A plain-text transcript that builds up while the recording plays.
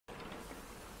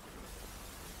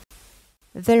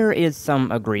There is some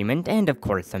agreement and of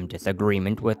course some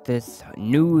disagreement with this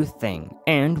new thing,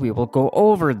 and we will go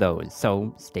over those,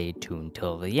 so stay tuned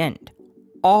till the end.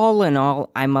 All in all,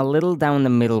 I'm a little down the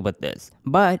middle with this,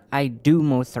 but I do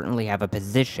most certainly have a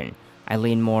position. I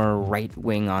lean more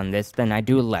right-wing on this than I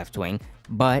do left-wing,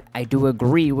 but I do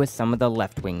agree with some of the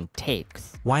left-wing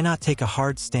takes. Why not take a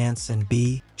hard stance and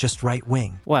be just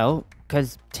right-wing? Well,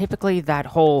 because typically that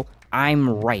whole I'm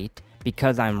right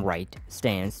because I'm right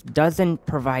stance doesn't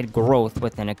provide growth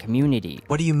within a community.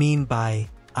 What do you mean by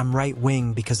I'm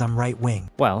right-wing because I'm right-wing?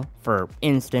 Well, for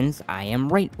instance, I am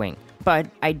right-wing, but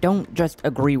I don't just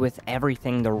agree with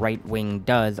everything the right wing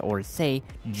does or say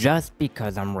just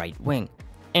because I'm right-wing.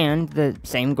 And the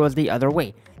same goes the other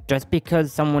way. Just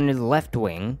because someone is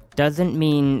left-wing doesn't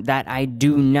mean that I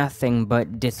do nothing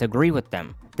but disagree with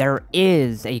them. There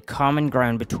is a common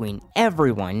ground between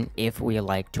everyone if we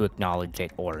like to acknowledge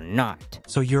it or not.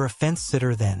 So you're a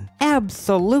fence-sitter then?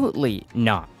 Absolutely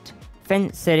not.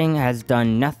 Fence-sitting has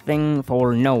done nothing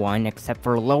for no one except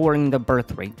for lowering the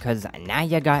birth rate, cause now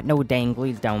you got no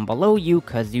danglies down below you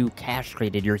cause you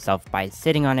castrated yourself by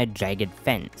sitting on a jagged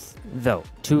fence. Though,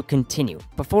 to continue,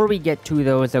 before we get to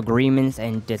those agreements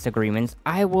and disagreements,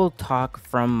 I will talk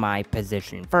from my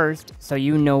position first so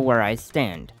you know where I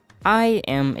stand. I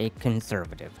am a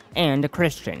conservative and a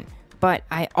Christian, but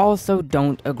I also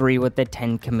don't agree with the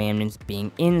 10 Commandments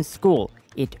being in school.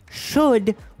 It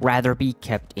should rather be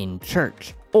kept in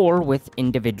church, or with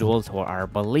individuals who are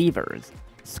believers.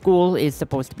 School is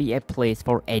supposed to be a place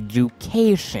for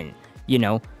education, you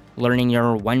know, learning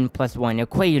your 1 + 1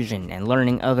 equation and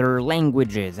learning other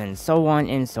languages and so on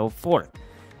and so forth.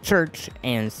 Church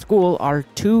and school are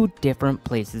two different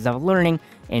places of learning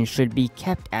and should be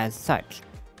kept as such.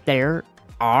 There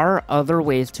are other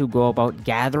ways to go about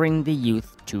gathering the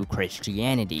youth to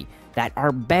Christianity that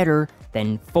are better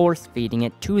than force-feeding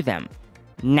it to them.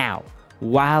 Now,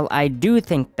 while I do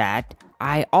think that,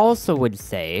 I also would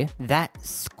say that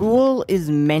school is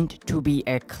meant to be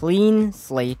a clean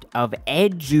slate of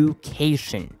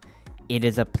education. It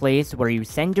is a place where you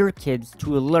send your kids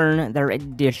to learn their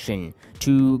addition,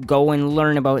 to go and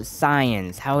learn about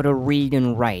science, how to read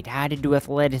and write, how to do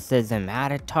athleticism, how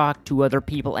to talk to other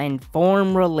people and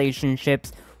form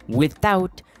relationships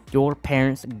without your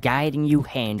parents guiding you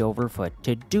hand over foot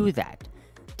to do that.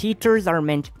 Teachers are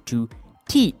meant to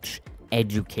teach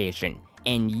education,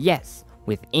 and yes,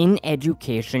 within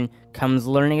education comes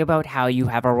learning about how you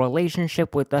have a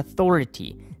relationship with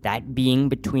authority, that being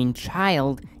between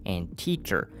child and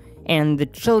teacher. And the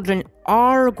children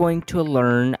are going to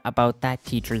learn about that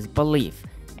teacher's belief,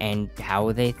 and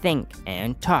how they think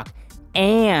and talk.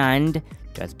 And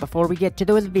just before we get to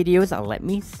those videos, let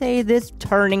me say this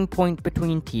turning point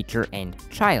between teacher and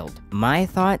child. My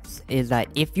thoughts is that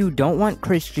if you don't want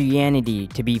Christianity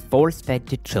to be force-fed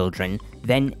to children,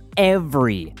 then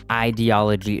every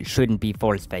ideology shouldn't be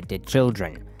force-fed to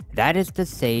children. That is to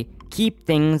say, keep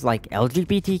things like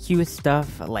LGBTQ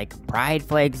stuff, like pride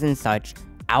flags and such,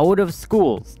 out of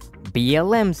schools,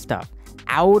 BLM stuff,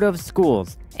 out of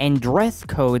schools, and dress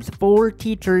codes for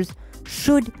teachers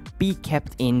should be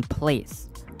kept in place.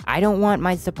 I don't want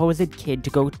my supposed kid to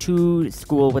go to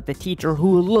school with a teacher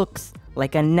who looks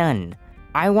like a nun.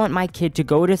 I want my kid to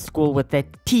go to school with a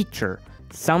teacher,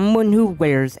 someone who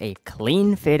wears a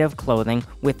clean fit of clothing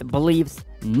with beliefs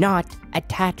not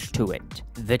attached to it.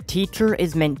 The teacher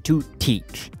is meant to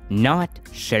teach, not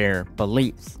share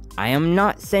beliefs. I am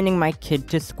not sending my kid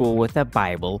to school with a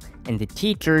Bible, and the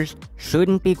teachers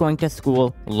shouldn't be going to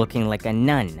school looking like a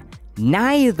nun.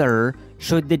 Neither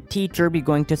should the teacher be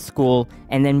going to school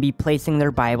and then be placing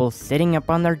their Bible sitting up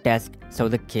on their desk so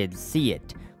the kids see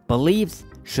it. Beliefs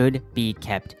should be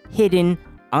kept hidden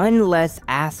unless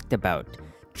asked about.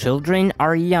 Children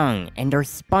are young and are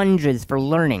sponges for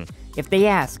learning. If they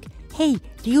ask, "Hey,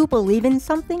 do you believe in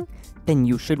something?" then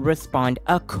you should respond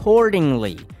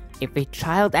accordingly. If a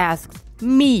child asks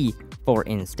me, for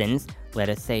instance, let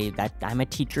us say that I'm a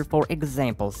teacher for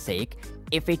example's sake,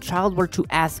 if a child were to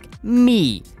ask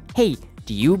me, "Hey,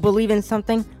 do you believe in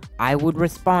something?" I would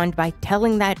respond by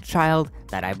telling that child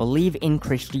that I believe in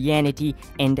Christianity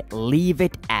and leave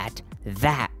it at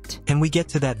that. Can we get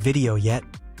to that video yet?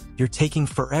 You're taking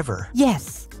forever.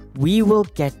 Yes, we will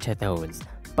get to those,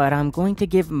 but I'm going to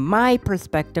give my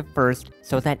perspective first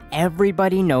so that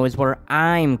everybody knows where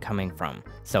I'm coming from.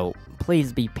 So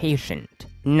please be patient.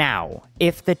 Now,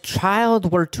 if the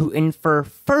child were to infer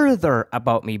further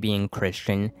about me being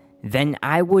Christian, then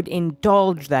I would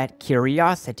indulge that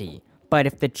curiosity. But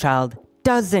if the child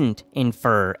doesn't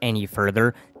infer any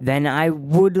further, then I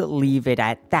would leave it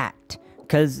at that.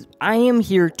 'Cause I am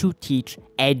here to teach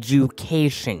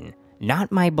education,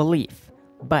 not my belief.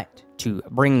 But to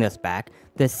bring this back,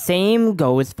 the same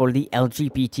goes for the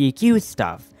LGBTQ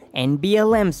stuff, and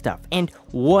BLM stuff, and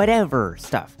whatever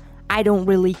stuff. I don't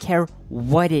really care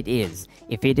what it is.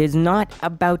 If it is not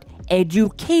about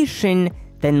education,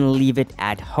 then leave it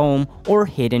at home or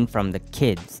hidden from the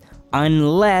kids,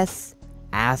 unless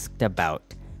asked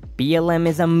about. BLM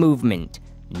is a movement,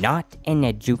 not an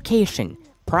education.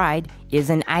 Pride is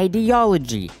an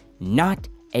ideology, not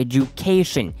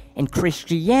education. And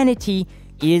Christianity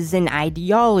is an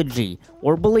ideology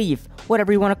or belief,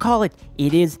 whatever you want to call it.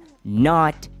 It is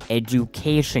not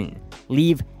education.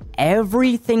 Leave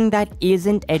everything that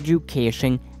isn't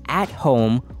education at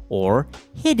home or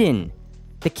hidden.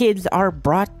 The kids are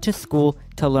brought to school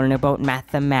to learn about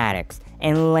mathematics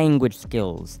and language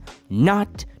skills,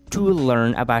 not to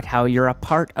learn about how you're a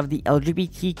part of the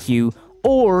LGBTQ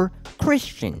or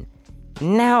Christian.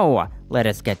 Now, let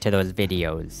us get to those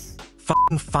videos.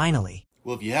 Finally.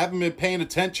 Well, if you haven't been paying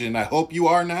attention, I hope you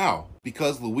are now.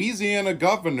 Because Louisiana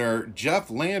Governor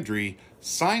Jeff Landry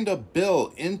signed a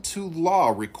bill into law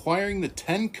requiring the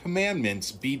 10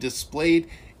 Commandments be displayed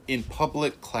in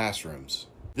public classrooms.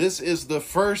 This is the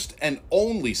first and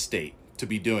only state to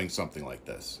be doing something like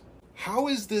this. How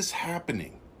is this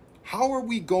happening? How are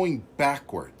we going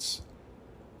backwards?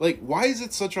 Like, why is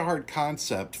it such a hard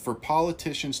concept for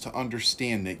politicians to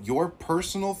understand that your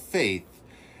personal faith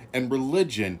and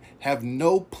religion have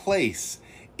no place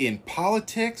in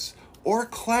politics or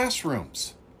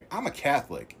classrooms? I'm a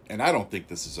Catholic, and I don't think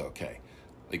this is okay.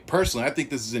 Like, personally, I think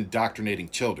this is indoctrinating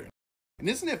children. And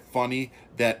isn't it funny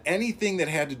that anything that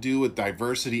had to do with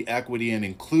diversity, equity, and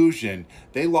inclusion,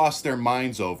 they lost their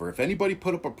minds over? If anybody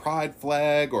put up a pride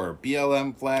flag or a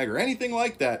BLM flag or anything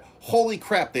like that, holy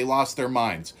crap, they lost their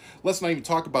minds. Let's not even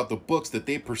talk about the books that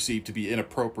they perceived to be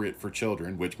inappropriate for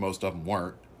children, which most of them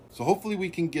weren't. So hopefully we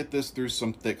can get this through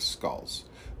some thick skulls.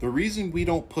 The reason we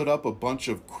don't put up a bunch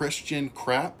of Christian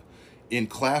crap in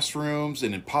classrooms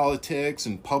and in politics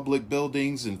and public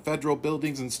buildings and federal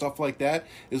buildings and stuff like that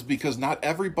is because not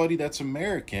everybody that's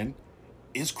American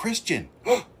is Christian.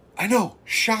 I know,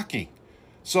 shocking.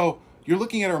 So you're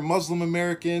looking at our Muslim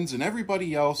Americans and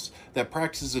everybody else that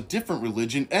practices a different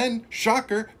religion, and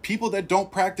shocker, people that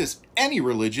don't practice any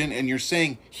religion, and you're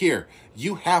saying, here,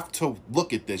 you have to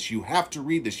look at this, you have to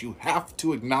read this, you have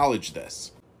to acknowledge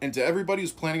this. And to everybody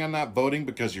who's planning on not voting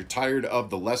because you're tired of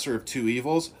the lesser of two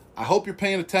evils, I hope you're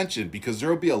paying attention, because there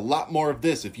will be a lot more of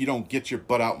this if you don't get your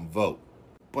butt out and vote.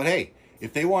 But hey,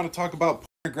 if they want to talk about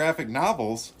pornographic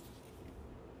novels,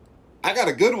 I got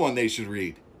a good one they should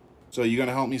read. So you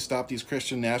gonna help me stop these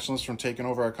Christian nationalists from taking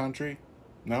over our country?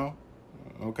 No?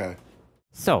 Okay.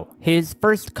 So, his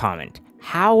first comment,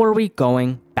 how are we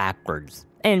going backwards?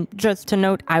 And just to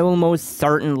note, I will most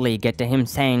certainly get to him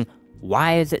saying,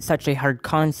 why is it such a hard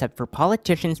concept for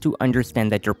politicians to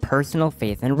understand that your personal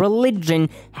faith and religion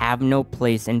have no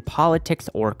place in politics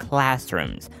or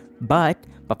classrooms? But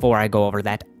before I go over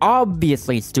that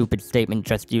obviously stupid statement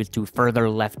just used to further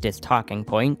leftist talking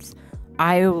points,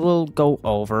 I will go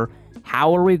over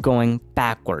how are we going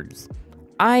backwards.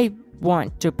 I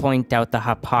want to point out the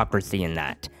hypocrisy in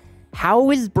that. How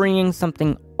is bringing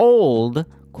something old,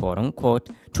 quote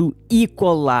unquote, to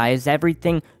equalize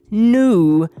everything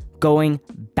new going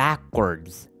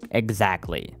backwards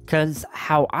exactly? Because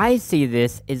how I see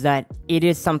this is that it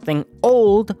is something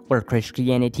old where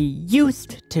Christianity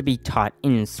used to be taught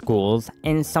in schools,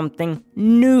 and something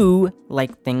new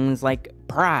like things like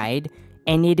pride,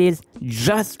 and it is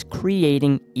just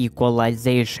creating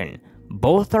equalization.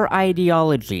 Both are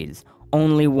ideologies,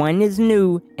 only one is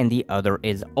new and the other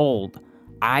is old.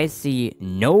 I see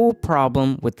no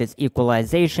problem with this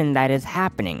equalization that is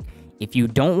happening. If you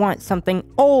don't want something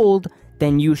old,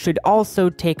 then you should also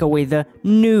take away the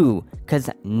new, because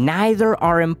neither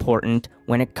are important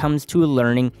when it comes to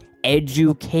learning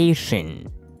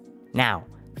education. Now,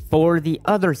 for the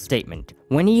other statement,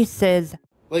 when he says,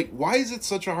 like, why is it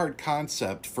such a hard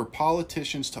concept for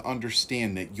politicians to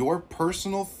understand that your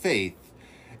personal faith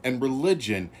and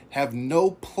religion have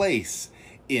no place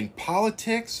in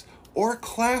politics or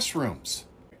classrooms?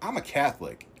 I'm a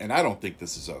Catholic, and I don't think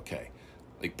this is okay.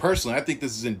 Like, personally, I think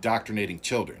this is indoctrinating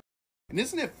children. And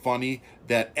isn't it funny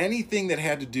that anything that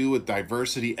had to do with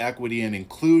diversity, equity, and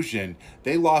inclusion,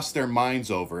 they lost their minds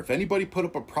over? If anybody put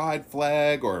up a pride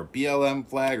flag or a BLM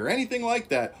flag or anything like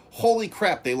that, holy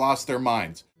crap, they lost their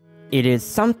minds. It is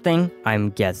something,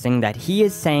 I'm guessing, that he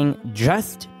is saying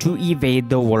just to evade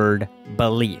the word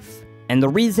belief. And the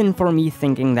reason for me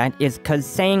thinking that is because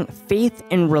saying faith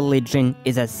and religion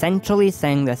is essentially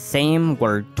saying the same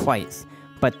word twice.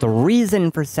 but the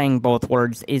reason for saying both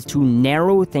words is to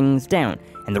narrow things down,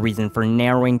 and the reason for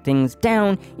narrowing things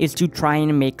down is to try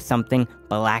and make something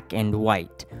black and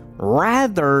white,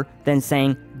 rather than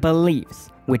saying beliefs,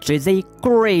 which is a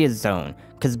gray zone,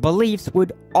 because beliefs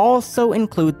would also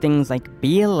include things like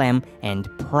BLM and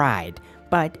pride.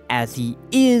 But as he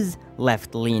is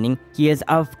left-leaning, he is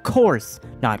of course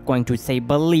not going to say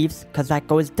beliefs, because that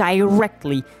goes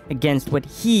directly against what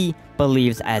he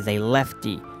believes as a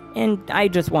lefty. And I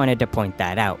just wanted to point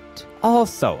that out.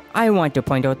 Also, I want to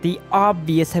point out the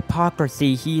obvious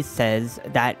hypocrisy. He says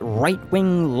that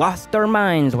right-wing lost their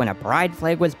minds when a pride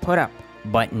flag was put up.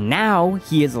 But now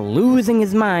he is losing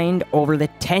his mind over the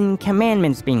 10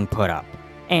 Commandments being put up.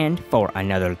 And for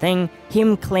another thing,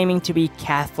 him claiming to be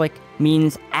Catholic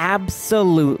means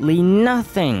absolutely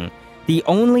nothing. The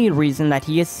only reason that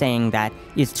he is saying that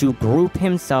is to group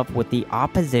himself with the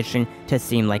opposition to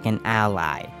seem like an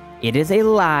ally. It is a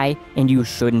lie, and you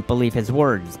shouldn't believe his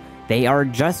words. They are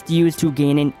just used to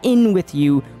gain an in with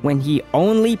you when he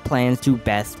only plans to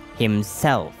best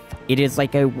himself. It is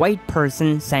like a white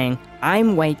person saying,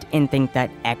 "I'm white and think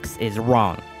that X is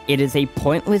wrong." It is a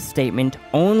pointless statement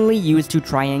only used to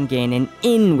try and gain an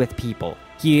in with people.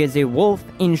 He is a wolf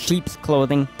in sheep's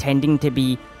clothing, tending to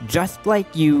be just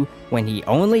like you when he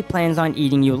only plans on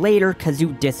eating you later because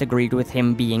you disagreed with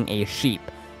him being a sheep.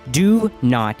 Do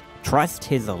not trust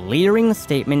his leering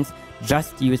statements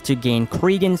just used to gain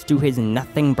credence to his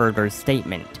nothing burger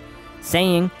statement.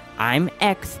 Saying, "I'm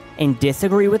X and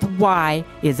disagree with Y"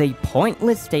 is a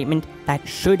pointless statement that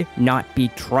should not be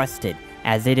trusted,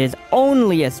 as it is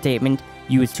only a statement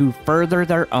used to further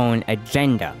their own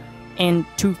agenda. And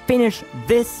to finish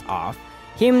this off,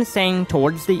 him saying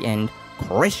towards the end,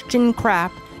 "Christian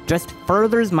crap," just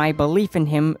furthers my belief in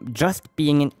him just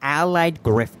being an allied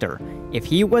grifter. If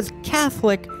he was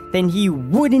Catholic, then he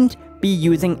wouldn't be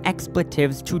using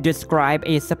expletives to describe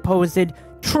a supposed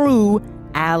true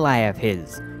ally of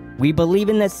his. We believe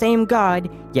in the same God,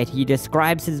 yet he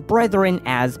describes his brethren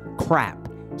as crap.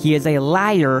 He is a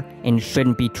liar and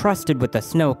shouldn't be trusted with a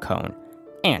snow cone.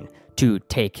 And to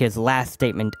take his last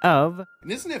statement of,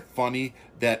 and isn't it funny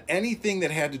that anything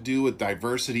that had to do with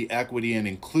diversity, equity, and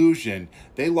inclusion,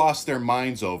 they lost their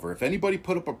minds over. If anybody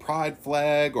put up a pride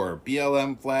flag or a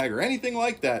BLM flag or anything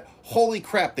like that, holy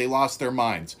crap, they lost their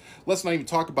minds. Let's not even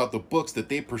talk about the books that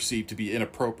they perceived to be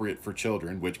inappropriate for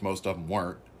children, which most of them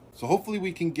weren't. So hopefully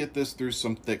we can get this through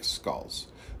some thick skulls.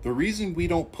 The reason we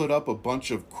don't put up a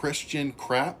bunch of Christian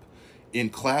crap in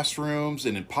classrooms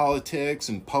and in politics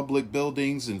and public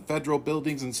buildings and federal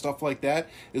buildings and stuff like that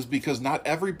is because not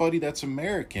everybody that's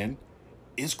American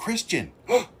is Christian.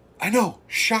 I know,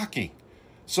 shocking.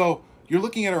 So you're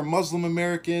looking at our Muslim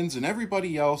Americans and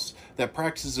everybody else that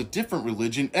practices a different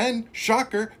religion, and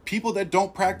shocker, people that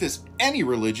don't practice any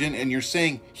religion, and you're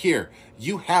saying, here,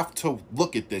 you have to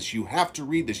look at this, you have to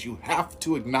read this, you have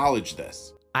to acknowledge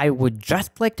this. I would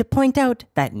just like to point out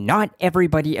that not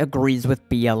everybody agrees with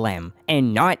BLM,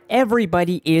 and not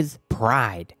everybody is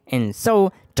pride. And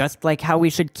so, just like how we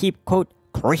should keep, quote,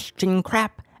 Christian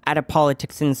crap out of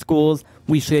politics in schools,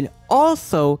 we should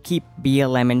also keep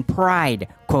BLM and pride,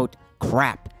 quote,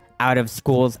 crap out of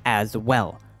schools as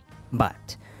well.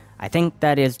 But I think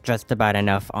that is just about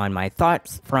enough on my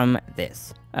thoughts from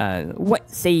this. What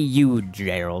say you,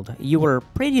 Gerald? You were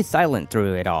pretty silent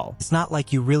through it all. It's not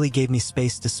like you really gave me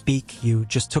space to speak. You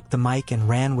just took the mic and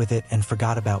ran with it and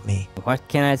forgot about me. What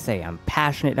can I say? I'm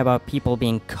passionate about people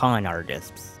being con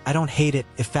artists. I don't hate it.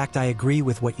 In fact, I agree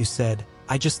with what you said.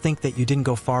 I just think that you didn't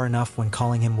go far enough when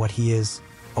calling him what he is.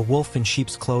 A wolf in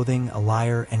sheep's clothing, a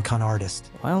liar, and con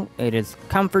artist. Well, it is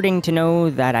comforting to know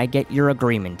that I get your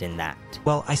agreement in that.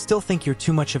 Well, I still think you're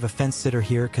too much of a fence-sitter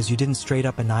here because you didn't straight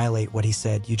up annihilate what he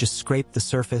said. You just scraped the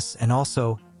surface, and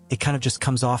also, it kind of just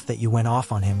comes off that you went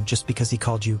off on him just because he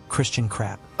called you Christian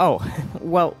crap. Oh,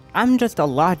 well, I'm just a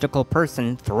logical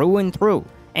person through and through.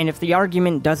 And if the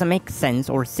argument doesn't make sense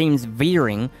or seems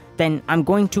veering, then I'm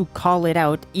going to call it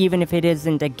out even if it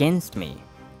isn't against me.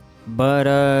 But,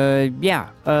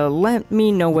 let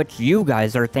me know what you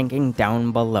guys are thinking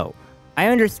down below. I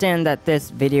understand that this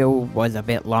video was a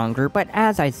bit longer, but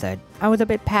as I said, I was a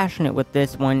bit passionate with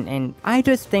this one, and I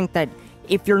just think that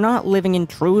if you're not living in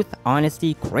truth,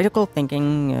 honesty, critical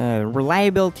thinking,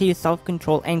 reliability,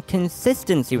 self-control, and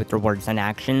consistency with your words and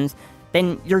actions,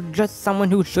 then you're just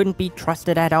someone who shouldn't be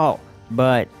trusted at all.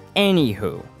 But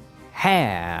anywho,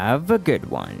 have a good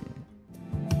one.